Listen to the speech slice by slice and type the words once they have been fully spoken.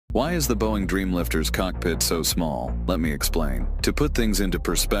Why is the Boeing Dreamlifter's cockpit so small? Let me explain. To put things into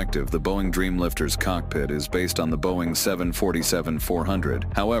perspective, the Boeing Dreamlifter's cockpit is based on the Boeing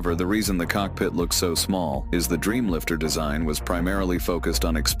 747-400. However, the reason the cockpit looks so small is the Dreamlifter design was primarily focused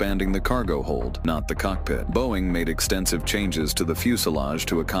on expanding the cargo hold, not the cockpit. Boeing made extensive changes to the fuselage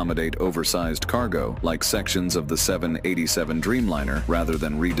to accommodate oversized cargo, like sections of the 787 Dreamliner, rather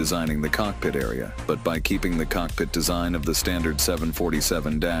than redesigning the cockpit area. But by keeping the cockpit design of the standard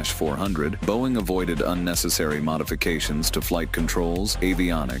 747-400, Boeing avoided unnecessary modifications to flight controls,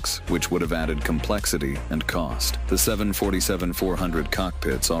 avionics, which would have added complexity and cost. The 747-400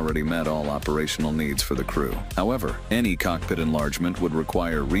 cockpits already met all operational needs for the crew. However, any cockpit enlargement would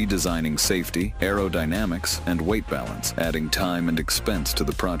require redesigning safety, aerodynamics, and weight balance, adding time and expense to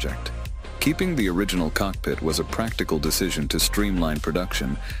the project. Keeping the original cockpit was a practical decision to streamline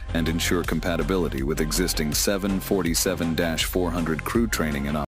production and ensure compatibility with existing 747-400 crew training and